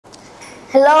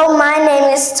Hello, my name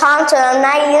is Tom. I'm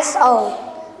 9 years old.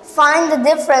 Find the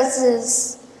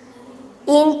differences.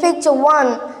 In picture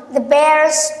 1, the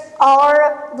bears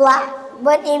are black,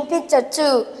 but in picture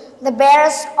 2, the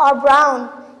bears are brown.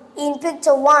 In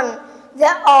picture 1,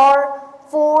 there are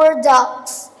 4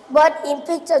 ducks, but in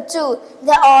picture 2,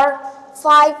 there are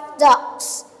 5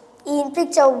 ducks. In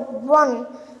picture 1,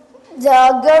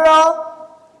 the girl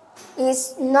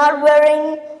is not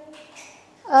wearing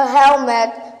a helmet,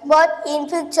 but in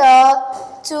picture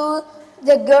 2,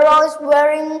 the girl is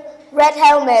wearing red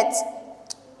helmet.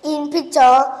 In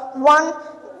picture 1,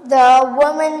 the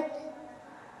woman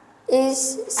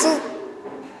is sit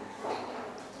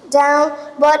down,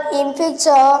 but in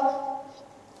picture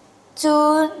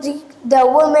 2, the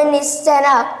woman is stand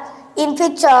up. In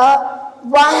picture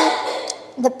 1,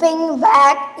 the pink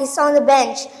bag is on the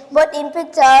bench, but in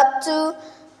picture 2,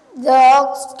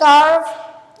 the scarf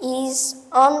is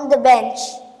on the bench.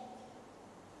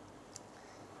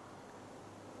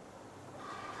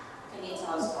 Can you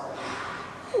tell a story?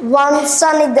 One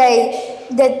sunny day,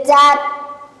 the dad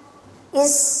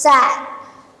is sad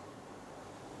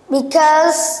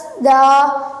because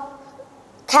the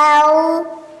cow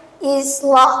is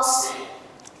lost.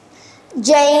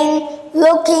 Jane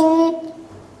looking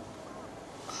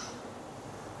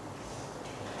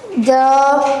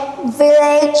the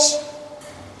village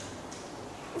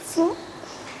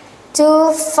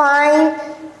to find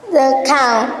the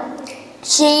cow.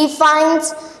 She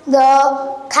finds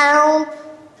the cow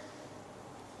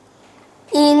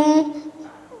in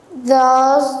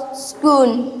the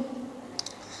spoon.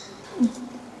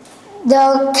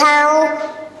 The cow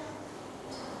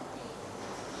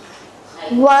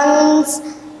wants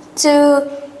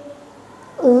to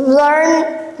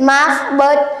learn math,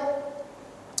 but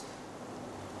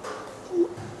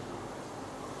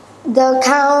the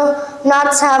cow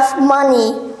not have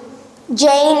money.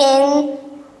 Jane and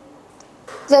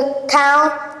the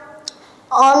cow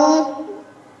on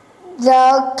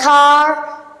the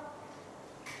car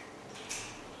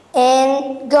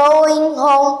and going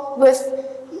home with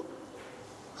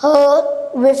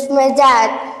my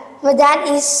dad. My dad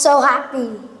is so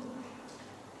happy.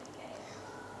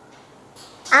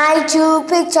 I choose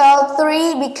picture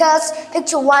 3 because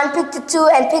picture 1, picture 2,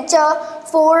 and picture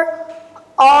 4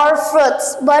 are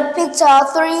fruits, but picture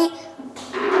 3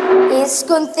 is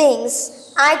school things.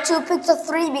 I choose picture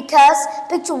 3 because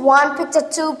picture 1, picture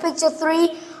 2, picture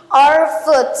 3 are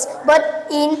fruits, but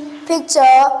in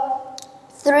picture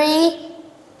 3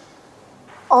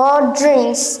 are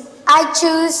drinks. I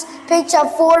choose picture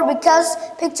 4 because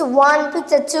picture 1,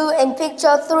 picture 2, and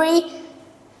picture 3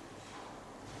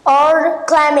 are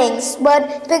climbings,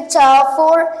 but picture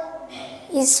 4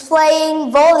 is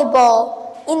playing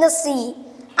volleyball in the sea.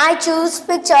 I choose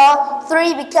picture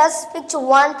 3 because picture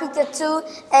 1, picture 2,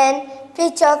 and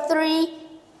picture 3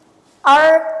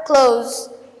 are clothes,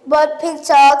 but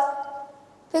picture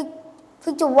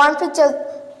 1, picture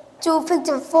 2,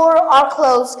 picture 4 are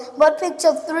clothes, but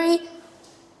picture 3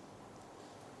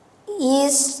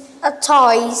 is a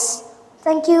toys.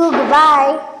 Thank you,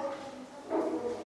 goodbye.